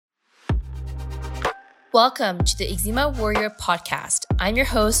Welcome to the Eczema Warrior podcast. I'm your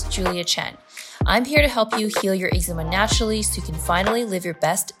host, Julia Chen. I'm here to help you heal your eczema naturally so you can finally live your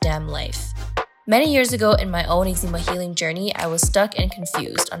best damn life. Many years ago in my own eczema healing journey, I was stuck and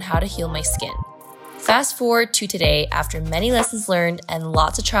confused on how to heal my skin. Fast forward to today, after many lessons learned and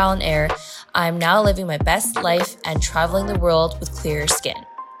lots of trial and error, I'm now living my best life and traveling the world with clearer skin.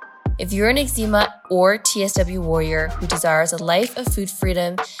 If you're an eczema or TSW warrior who desires a life of food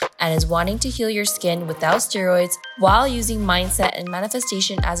freedom and is wanting to heal your skin without steroids while using mindset and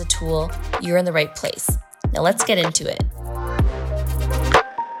manifestation as a tool, you're in the right place. Now let's get into it.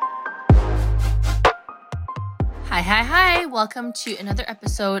 Hi. Welcome to another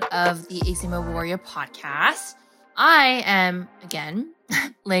episode of the Eczema Warrior podcast. I am, again,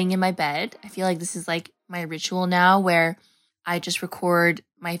 laying in my bed. I feel like this is like my ritual now where I just record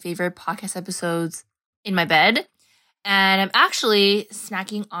my favorite podcast episodes in my bed. And I'm actually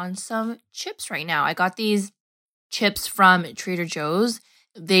snacking on some chips right now. I got these chips from Trader Joe's.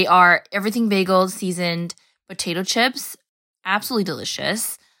 They are everything bagel seasoned potato chips. Absolutely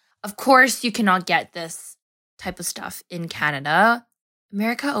delicious. Of course, you cannot get this type of stuff in Canada.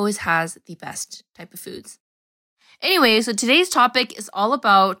 America always has the best type of foods. Anyway, so today's topic is all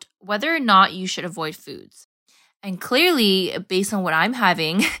about whether or not you should avoid foods. And clearly, based on what I'm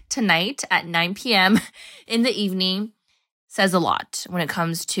having tonight at 9 p.m. in the evening, says a lot when it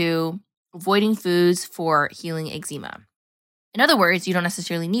comes to avoiding foods for healing eczema. In other words, you don't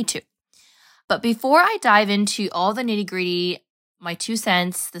necessarily need to. But before I dive into all the nitty-gritty, my 2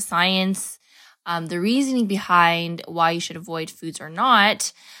 cents, the science, the reasoning behind why you should avoid foods or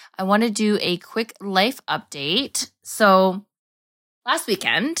not, I want to do a quick life update. So last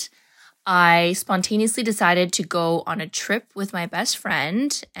weekend, I spontaneously decided to go on a trip with my best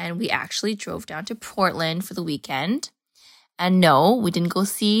friend, and we actually drove down to Portland for the weekend. And no, we didn't go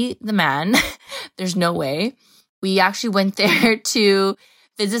see the man. There's no way. We actually went there to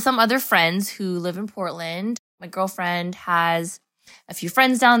visit some other friends who live in Portland. My girlfriend has a few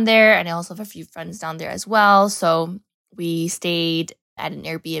friends down there, and I also have a few friends down there as well. So we stayed at an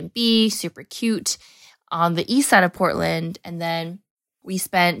Airbnb, super cute, on the east side of Portland. And then we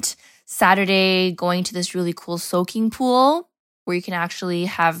spent Saturday going to this really cool soaking pool where you can actually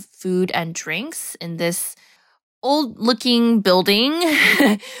have food and drinks in this old looking building.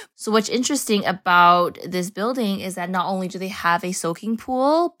 So what's interesting about this building is that not only do they have a soaking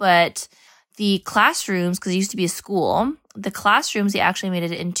pool, but the classrooms, because it used to be a school, the classrooms, they actually made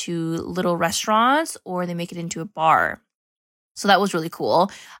it into little restaurants or they make it into a bar. So that was really cool.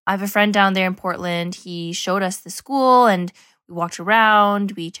 I have a friend down there in Portland. He showed us the school and we walked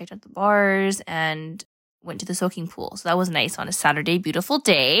around, we checked out the bars, and went to the soaking pool. So that was nice on a Saturday, beautiful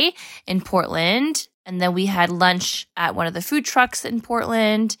day in Portland. And then we had lunch at one of the food trucks in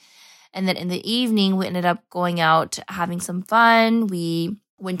Portland. And then in the evening, we ended up going out, having some fun. We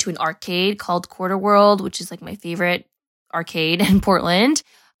went to an arcade called Quarter World, which is like my favorite arcade in Portland.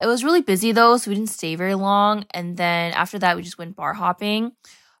 It was really busy though, so we didn't stay very long. And then after that, we just went bar hopping.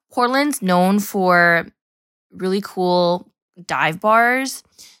 Portland's known for really cool dive bars.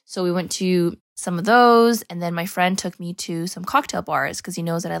 So we went to some of those, and then my friend took me to some cocktail bars because he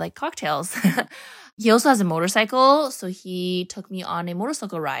knows that I like cocktails. He also has a motorcycle, so he took me on a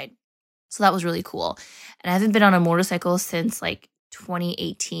motorcycle ride. So that was really cool. And I haven't been on a motorcycle since like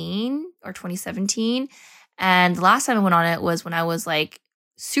 2018 or 2017. And the last time I went on it was when I was like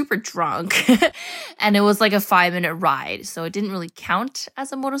super drunk and it was like a 5-minute ride. So it didn't really count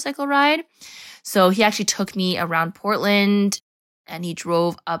as a motorcycle ride. So he actually took me around Portland and he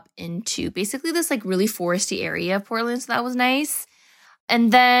drove up into basically this like really foresty area of Portland. So that was nice.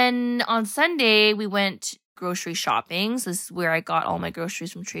 And then on Sunday, we went grocery shopping. So this is where I got all my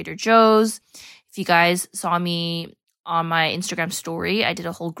groceries from Trader Joe's. If you guys saw me on my Instagram story, I did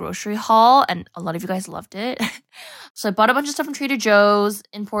a whole grocery haul and a lot of you guys loved it. So I bought a bunch of stuff from Trader Joe's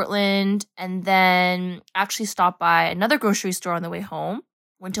in Portland and then actually stopped by another grocery store on the way home.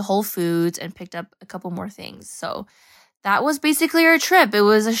 Went to Whole Foods and picked up a couple more things. So that was basically our trip. It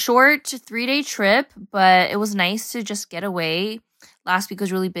was a short 3-day trip, but it was nice to just get away. Last week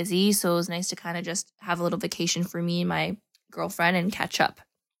was really busy, so it was nice to kind of just have a little vacation for me and my girlfriend and catch up.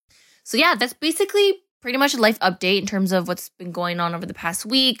 So yeah, that's basically pretty much a life update in terms of what's been going on over the past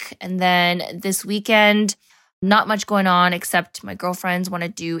week. And then this weekend, not much going on except my girlfriends want to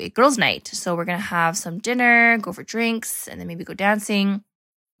do a girls' night. So we're going to have some dinner, go for drinks, and then maybe go dancing.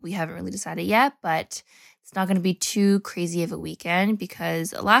 We haven't really decided yet, but it's not going to be too crazy of a weekend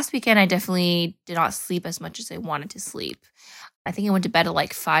because last weekend I definitely did not sleep as much as I wanted to sleep. I think I went to bed at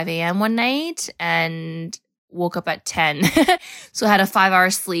like 5 a.m. one night and woke up at 10. So I had a 5-hour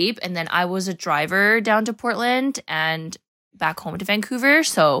sleep. And then I was a driver down to Portland and back home to Vancouver.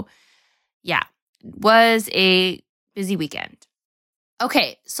 So yeah, it was a busy weekend.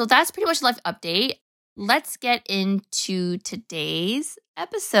 Okay, so that's pretty much the life update. Let's get into today's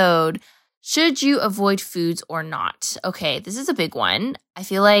episode. Should you avoid foods or not? Okay, this is a big one. I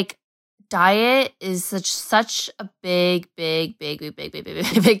feel like diet is such a big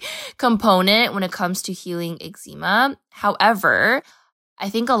component when it comes to healing eczema. However, I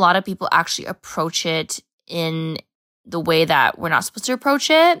think a lot of people actually approach it in the way that we're not supposed to approach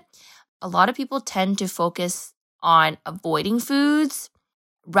it. A lot of people tend to focus on avoiding foods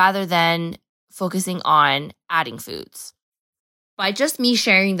rather than focusing on adding foods. By just me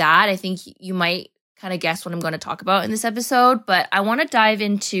sharing that, I think you might kind of guess what I'm going to talk about in this episode, but I want to dive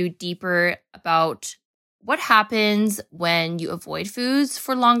into deeper about what happens when you avoid foods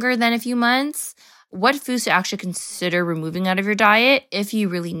for longer than a few months, what foods to actually consider removing out of your diet if you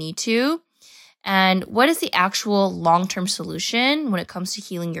really need to, and what is the actual long-term solution when it comes to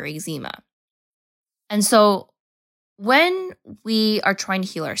healing your eczema. And so when we are trying to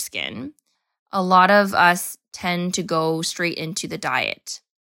heal our skin, a lot of us tend to go straight into the diet.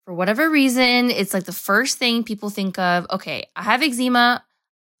 For whatever reason, it's like the first thing people think of, okay, I have eczema,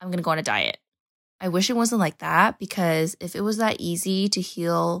 I'm going to go on a diet. I wish it wasn't like that, because if it was that easy to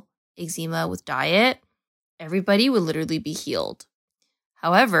heal eczema with diet, everybody would literally be healed.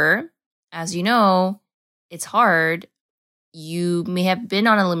 However, as you know, it's hard. You may have been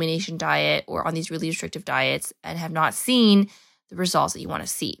on an elimination diet or on these really restrictive diets and have not seen the results that you want to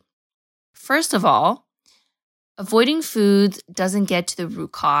see. First of all, avoiding foods doesn't get to the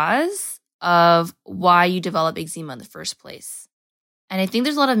root cause of why you develop eczema in the first place. And I think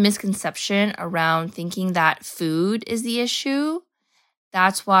there's a lot of misconception around thinking that food is the issue.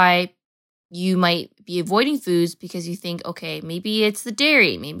 That's why you might be avoiding foods, because you think, okay, maybe it's the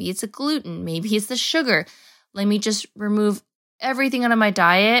dairy, maybe it's the gluten, maybe it's the sugar. Let me just remove everything out of my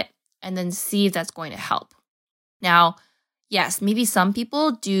diet and then see if that's going to help. Now, yes, maybe some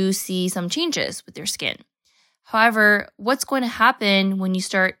people do see some changes with their skin. However, what's going to happen when you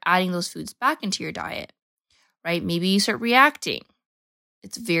start adding those foods back into your diet, right? Maybe you start reacting.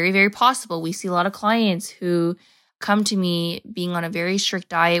 It's very, very possible. We see a lot of clients who come to me being on a very strict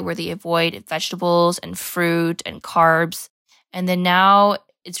diet where they avoid vegetables and fruit and carbs. And then now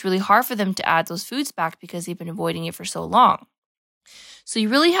it's really hard for them to add those foods back because they've been avoiding it for so long. So you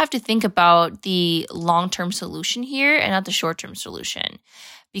really have to think about the long-term solution here and not the short-term solution.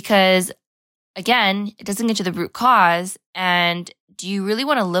 Because again, it doesn't get to the root cause. And do you really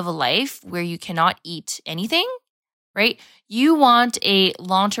want to live a life where you cannot eat anything, right? You want a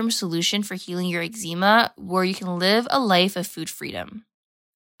long-term solution for healing your eczema where you can live a life of food freedom.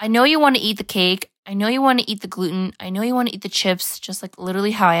 I know you want to eat the cake. I know you want to eat the gluten. I know you want to eat the chips, just like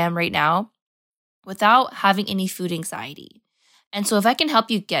literally how I am right now, without having any food anxiety. And so if I can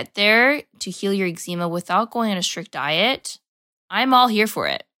help you get there to heal your eczema without going on a strict diet, I'm all here for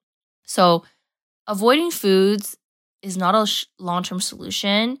it. So avoiding foods is not a long-term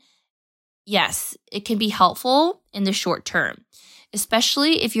solution. Yes, it can be helpful in the short term,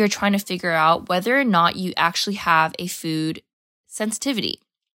 especially if you're trying to figure out whether or not you actually have a food sensitivity.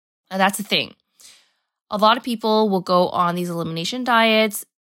 Now, that's the thing. A lot of people will go on these elimination diets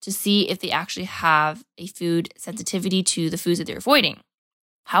to see if they actually have a food sensitivity to the foods that they're avoiding.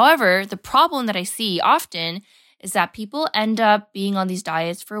 However, the problem that I see often is that people end up being on these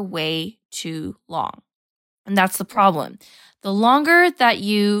diets for way too long. And that's the problem. The longer that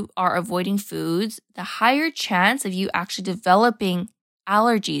you are avoiding foods, the higher chance of you actually developing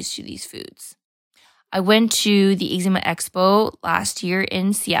allergies to these foods. I went to the Eczema Expo last year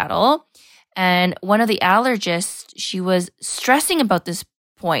in Seattle, and one of the allergists, she was stressing about this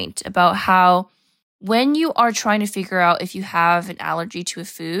point, about how when you are trying to figure out if you have an allergy to a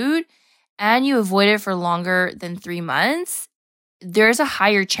food and you avoid it for longer than 3 months, there's a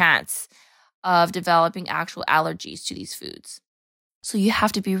higher chance of developing actual allergies to these foods. So you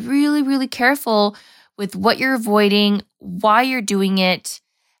have to be really, really careful with what you're avoiding, why you're doing it,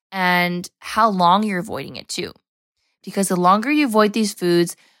 and how long you're avoiding it too. Because the longer you avoid these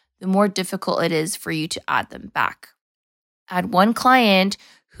foods, the more difficult it is for you to add them back. I had one client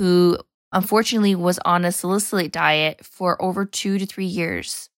who unfortunately was on a salicylate diet for over 2 to 3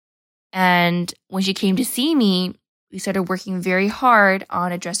 years. And when she came to see me, we started working very hard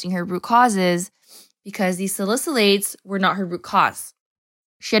on addressing her root causes because these salicylates were not her root cause.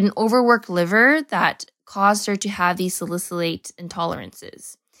 She had an overworked liver that caused her to have these salicylate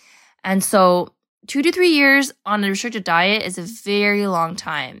intolerances. And so 2 to 3 years on a restricted diet is a very long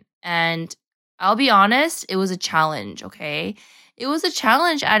time. And I'll be honest, it was a challenge, okay? It was a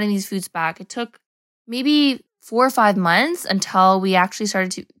challenge adding these foods back. It took maybe 4 or 5 months until we actually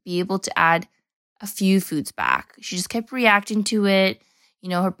started to be able to add a few foods back. She just kept reacting to it.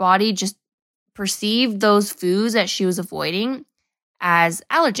 Her body just perceived those foods that she was avoiding as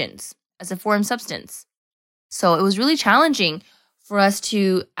allergens, as a foreign substance. So it was really challenging for us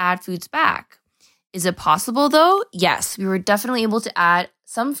to add foods back. Is it possible though? Yes, we were definitely able to add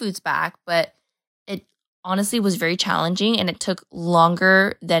some foods back, but it honestly was very challenging and it took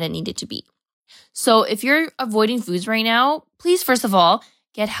longer than it needed to be. So if you're avoiding foods right now, please, first of all,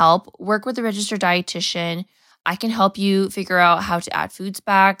 get help, work with a registered dietitian. I can help you figure out how to add foods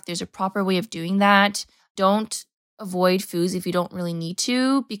back. There's a proper way of doing that. Don't avoid foods if you don't really need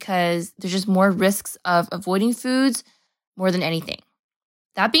to, because there's just more risks of avoiding foods more than anything.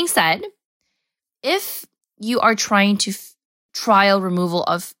 That being said, if you are trying to trial removal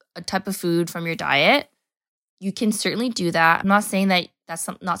of a type of food from your diet, you can certainly do that. I'm not saying that that's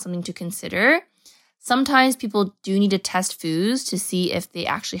not something to consider. Sometimes people do need to test foods to see if they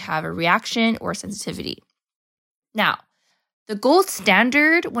actually have a reaction or sensitivity. Now, the gold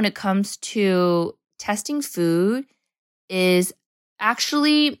standard when it comes to testing food is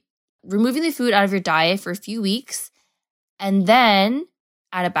actually removing the food out of your diet for a few weeks and then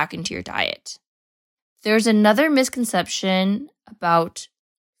add it back into your diet. There's another misconception about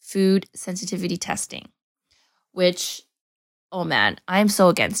food sensitivity testing, which, oh man, I'm so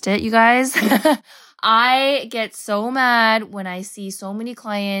against it, you guys. I get so mad when I see so many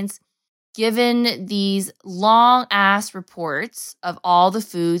clients given these long-ass reports of all the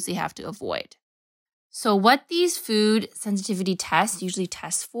foods they have to avoid. So what these food sensitivity tests usually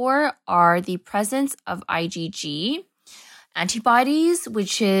test for are the presence of IgG antibodies,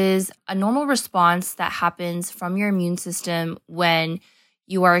 which is a normal response that happens from your immune system when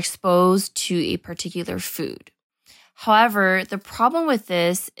you are exposed to a particular food. However, the problem with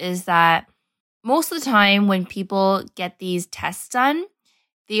this is that most of the time when people get these tests done,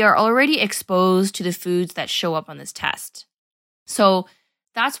 they are already exposed to the foods that show up on this test. So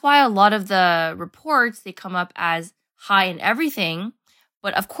that's why a lot of the reports, they come up as high in everything,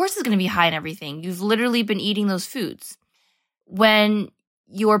 but of course it's going to be high in everything. You've literally been eating those foods. When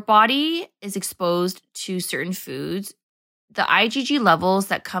your body is exposed to certain foods, the IgG levels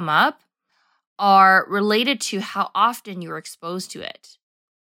that come up are related to how often you're exposed to it.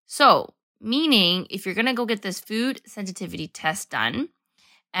 So, meaning if you're going to go get this food sensitivity test done,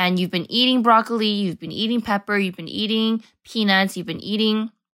 and you've been eating broccoli, you've been eating pepper, you've been eating peanuts, you've been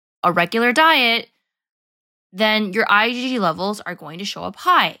eating a regular diet, then your IgG levels are going to show up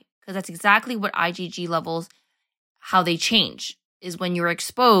high, because that's exactly what IgG levels, how they change, is when you're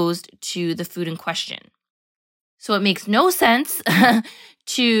exposed to the food in question. So it makes no sense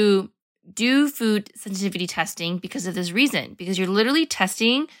to do food sensitivity testing because of this reason, because you're literally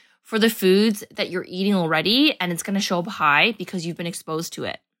testing for the foods that you're eating already, and it's going to show up high because you've been exposed to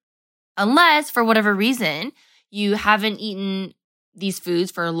it. Unless, for whatever reason, you haven't eaten these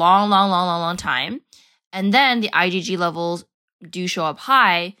foods for a long time, and then the IgG levels do show up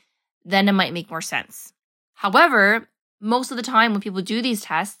high, then it might make more sense. However, most of the time when people do these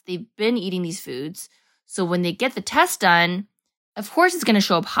tests, they've been eating these foods. So when they get the test done, of course it's going to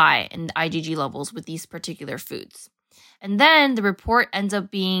show up high in the IgG levels with these particular foods. And then the report ends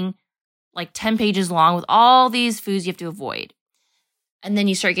up being like 10 pages long with all these foods you have to avoid. And then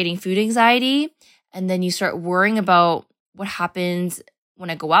you start getting food anxiety, and then you start worrying about what happens when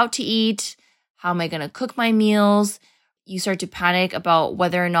I go out to eat. How am I going to cook my meals? You start to panic about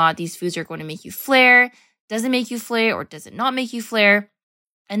whether or not these foods are going to make you flare. Does it make you flare or does it not make you flare?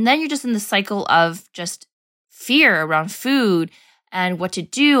 And then you're just in the cycle of just fear around food and what to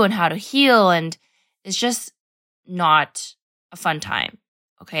do and how to heal. And it's just not a fun time.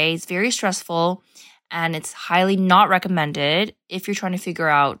 Okay, it's very stressful and it's highly not recommended if you're trying to figure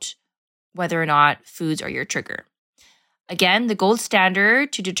out whether or not foods are your trigger. Again, the gold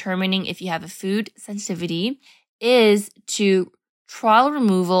standard to determining if you have a food sensitivity is to trial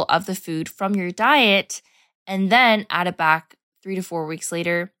removal of the food from your diet and then add it back 3 to 4 weeks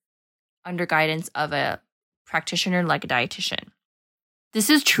later under guidance of a practitioner like a dietitian. This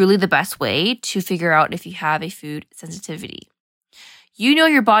is truly the best way to figure out if you have a food sensitivity. You know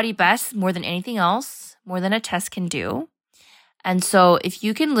your body best more than anything else, more than a test can do. And so if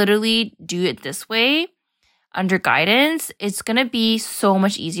you can literally do it this way under guidance, it's going to be so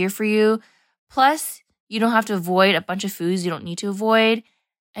much easier for you. Plus, you don't have to avoid a bunch of foods you don't need to avoid.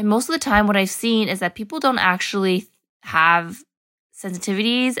 And most of the time, what I've seen is that people don't actually have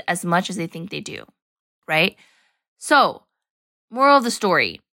sensitivities as much as they think they do, right? So, moral of the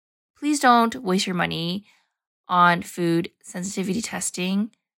story, please don't waste your money on food sensitivity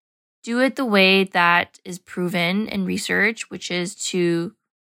testing. Do it the way that is proven in research, which is to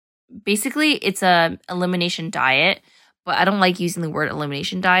basically it's a elimination diet, but I don't like using the word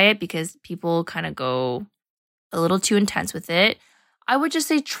elimination diet because people kind of go a little too intense with it. I would just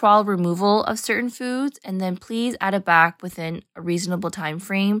say trial removal of certain foods and then please add it back within a reasonable time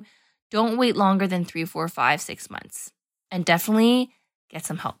frame. Don't wait longer than 3, 4, 5, 6 months. And definitely get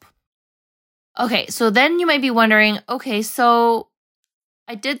some help. Okay, so then you might be wondering, okay, so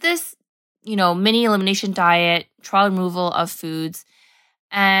I did this, mini elimination diet, trial removal of foods,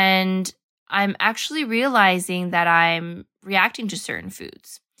 and I'm actually realizing that I'm reacting to certain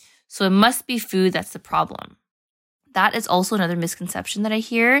foods. So it must be food that's the problem. That is also another misconception that I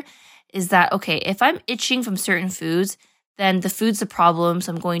hear is that, okay, if I'm itching from certain foods, then the food's the problem,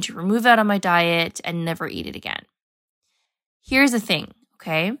 so I'm going to remove it out of my diet and never eat it again. Here's the thing,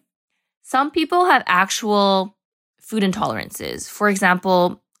 okay? Some people have actual food intolerances. For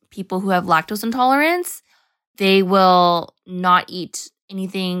example, people who have lactose intolerance, they will not eat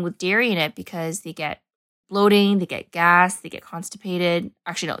anything with dairy in it because they get bloating, they get gas, they get constipated.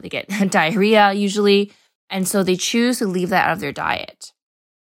 Actually, no, they get diarrhea usually. And so they choose to leave that out of their diet.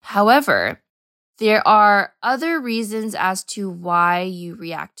 However, there are other reasons as to why you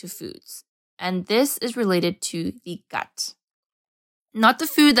react to foods. And this is related to the gut. Not the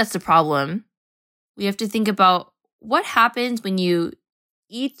food that's the problem. We have to think about what happens when you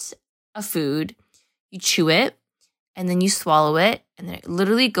eat a food, you chew it, and then you swallow it, and then it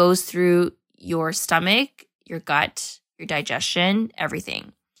literally goes through your stomach, your gut, your digestion,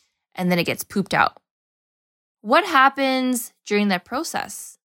 everything. And then it gets pooped out. What happens during that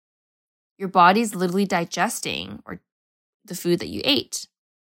process? Your body's literally digesting or the food that you ate.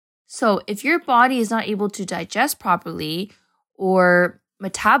 So if your body is not able to digest properly or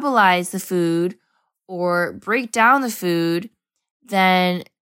metabolize the food or break down the food, then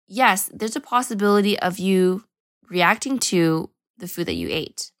yes, there's a possibility of you reacting to the food that you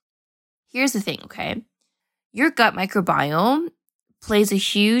ate. Here's the thing, okay? Your gut microbiome plays a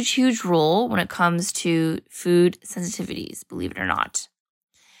huge, huge role when it comes to food sensitivities, believe it or not.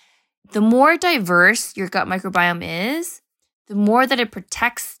 The more diverse your gut microbiome is, the more that it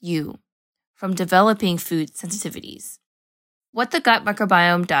protects you from developing food sensitivities. What the gut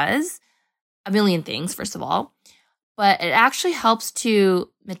microbiome does, a million things, first of all, but it actually helps to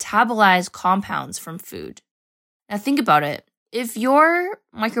metabolize compounds from food. Now think about it. If your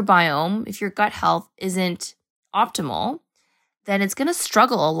microbiome, if your gut health isn't optimal, then it's going to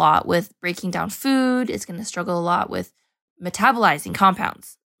struggle a lot with breaking down food. It's going to struggle a lot with metabolizing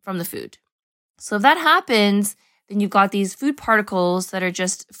compounds from the food. So if that happens, then you've got these food particles that are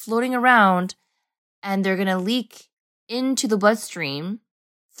just floating around and they're going to leak into the bloodstream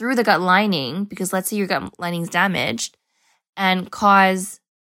through the gut lining, because let's say your gut lining is damaged, and cause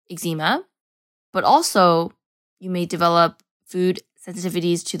eczema, but also you may develop food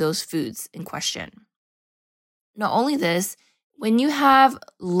sensitivities to those foods in question. Not only this, when you have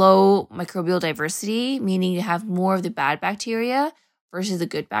low microbial diversity, meaning you have more of the bad bacteria versus the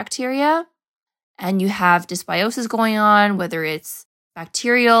good bacteria, and you have dysbiosis going on, whether it's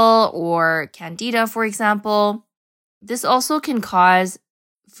bacterial or candida, for example, this also can cause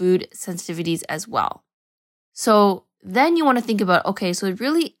food sensitivities as well. So then you want to think about, okay, so it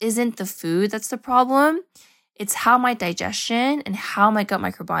really isn't the food that's the problem. It's how my digestion and how my gut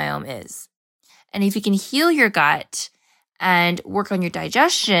microbiome is. And if you can heal your gut and work on your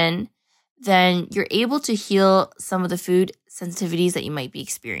digestion, then you're able to heal some of the food sensitivities that you might be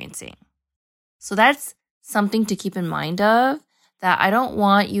experiencing. So that's something to keep in mind of, that I don't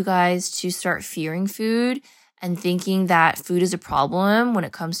want you guys to start fearing food and thinking that food is a problem when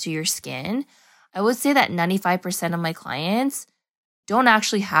it comes to your skin. I would say that 95% of my clients don't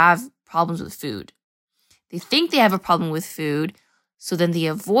actually have problems with food. They think they have a problem with food, so then they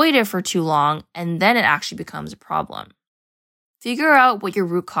avoid it for too long, and then it actually becomes a problem. Figure out what your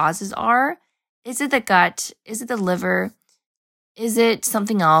root causes are. Is it the gut? Is it the liver? Is it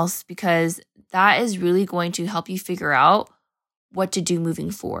something else? Because that is really going to help you figure out what to do moving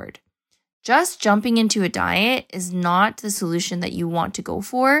forward. Just jumping into a diet is not the solution that you want to go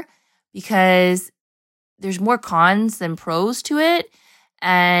for, because there's more cons than pros to it.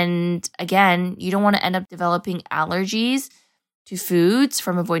 And again, you don't want to end up developing allergies to foods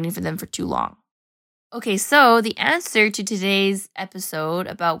from avoiding them for too long. Okay, so the answer to today's episode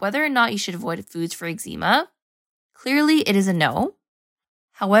about whether or not you should avoid foods for eczema, clearly it is a no.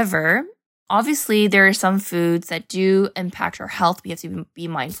 However, obviously there are some foods that do impact our health we have to be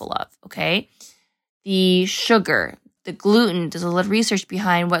mindful of, okay? The sugar, The gluten, there's a lot of research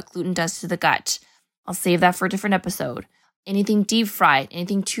behind what gluten does to the gut. I'll save that for a different episode. Anything deep fried,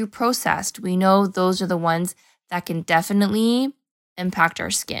 anything too processed, we know those are the ones that can definitely impact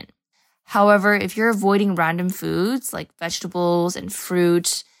our skin. However, if you're avoiding random foods like vegetables and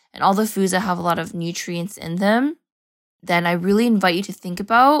fruit and all the foods that have a lot of nutrients in them, then I really invite you to think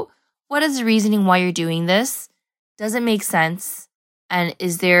about what is the reasoning why you're doing this? Does it make sense? And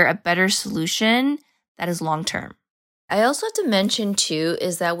is there a better solution that is long-term? I also have to mention too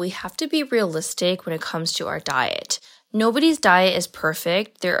is that we have to be realistic when it comes to our diet. Nobody's diet is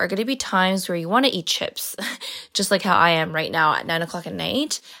perfect. There are going to be times where you want to eat chips, just like how I am right now at 9 o'clock at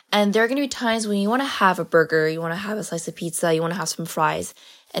night. And there are going to be times when you want to have a burger, you want to have a slice of pizza, you want to have some fries.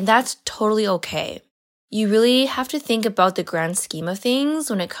 And that's totally okay. You really have to think about the grand scheme of things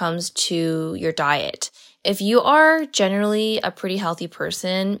when it comes to your diet. If you are generally a pretty healthy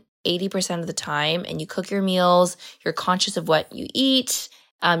person, 80% of the time, and you cook your meals, you're conscious of what you eat,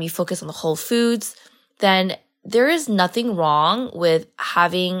 you focus on the whole foods, then there is nothing wrong with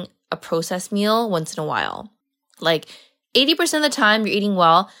having a processed meal once in a while. Like 80% of the time you're eating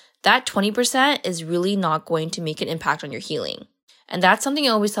well, that 20% is really not going to make an impact on your healing. And that's something I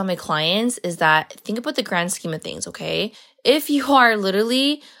always tell my clients is that think about the grand scheme of things, okay? If you are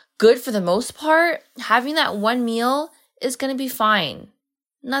literally good for the most part, having that one meal is going to be fine.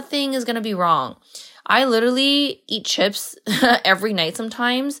 Nothing is going to be wrong. I literally eat chips every night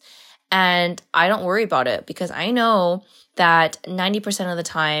sometimes, and I don't worry about it because I know that 90% of the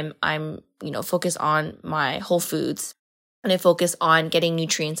time I'm, focused on my whole foods and I focus on getting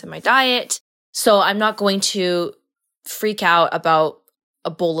nutrients in my diet. So I'm not going to freak out about a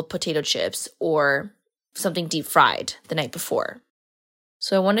bowl of potato chips or something deep fried the night before.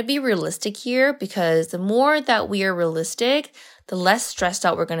 So I want to be realistic here because the more that we are realistic, the less stressed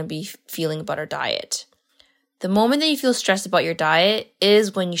out we're going to be feeling about our diet. The moment that you feel stressed about your diet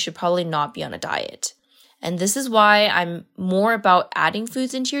is when you should probably not be on a diet. And this is why I'm more about adding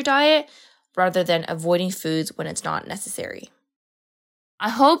foods into your diet rather than avoiding foods when it's not necessary. I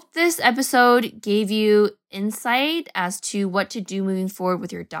hope this episode gave you insight as to what to do moving forward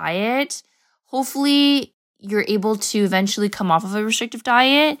with your diet. Hopefully, you're able to eventually come off of a restrictive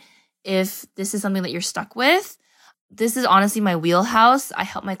diet if this is something that you're stuck with. This is honestly my wheelhouse. I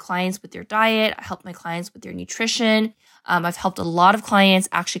help my clients with their diet. I help my clients with their nutrition. I've helped a lot of clients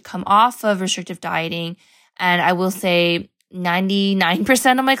actually come off of restrictive dieting. And I will say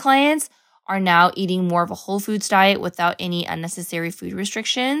 99% of my clients are now eating more of a whole foods diet without any unnecessary food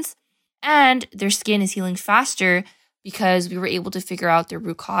restrictions. And their skin is healing faster because we were able to figure out their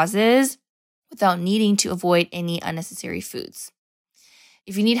root causes without needing to avoid any unnecessary foods.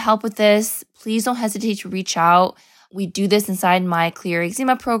 If you need help with this, please don't hesitate to reach out. We do this inside my Clear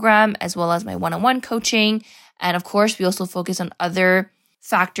Eczema program as well as my one-on-one coaching. And of course, we also focus on other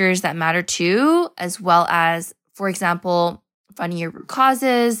factors that matter too, as well as, for example, finding your root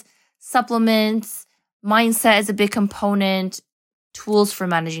causes, supplements, mindset is a big component, tools for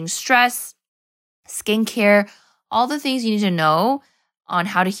managing stress, skincare, all the things you need to know on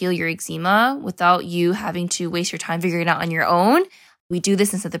how to heal your eczema without you having to waste your time figuring it out on your own. We do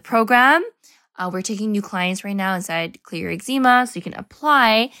this inside the program. We're taking new clients right now inside Clear Eczema, so you can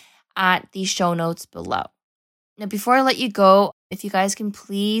apply at the show notes below. Now, before I let you go, if you guys can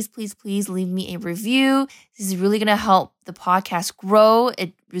please leave me a review. This is really going to help the podcast grow.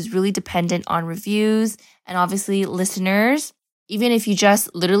 It is really dependent on reviews and obviously listeners. Even if you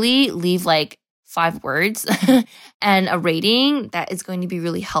just literally leave like 5 words and a rating, that is going to be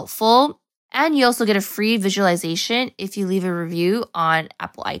really helpful. And you also get a free visualization if you leave a review on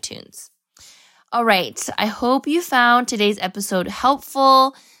Apple iTunes. All right, I hope you found today's episode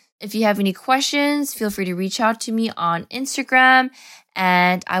helpful. If you have any questions, feel free to reach out to me on Instagram,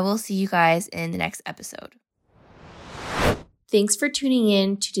 and I will see you guys in the next episode. Thanks for tuning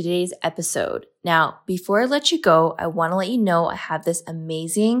in to today's episode. Now, before I let you go, I want to let you know I have this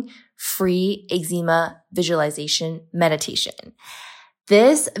amazing free eczema visualization meditation.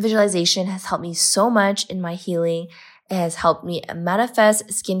 This visualization has helped me so much in my healing. It has helped me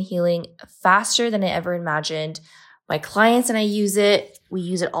manifest skin healing faster than I ever imagined. My clients and I use it. We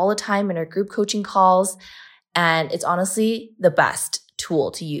use it all the time in our group coaching calls. And it's honestly the best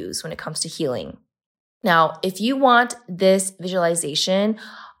tool to use when it comes to healing. Now, if you want this visualization,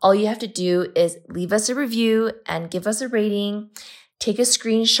 all you have to do is leave us a review and give us a rating. Take a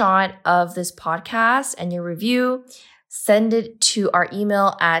screenshot of this podcast and your review. Send it to our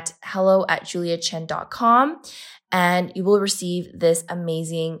email at hello@juliachen.com. And you will receive this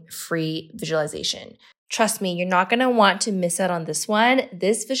amazing free visualization. Trust me, you're not going to want to miss out on this one.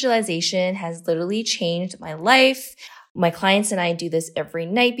 This visualization has literally changed my life. My clients and I do this every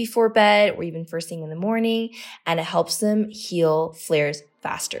night before bed or even first thing in the morning, and it helps them heal flares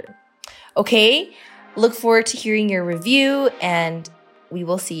faster. Okay, look forward to hearing your review, and we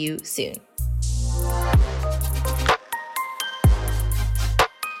will see you soon.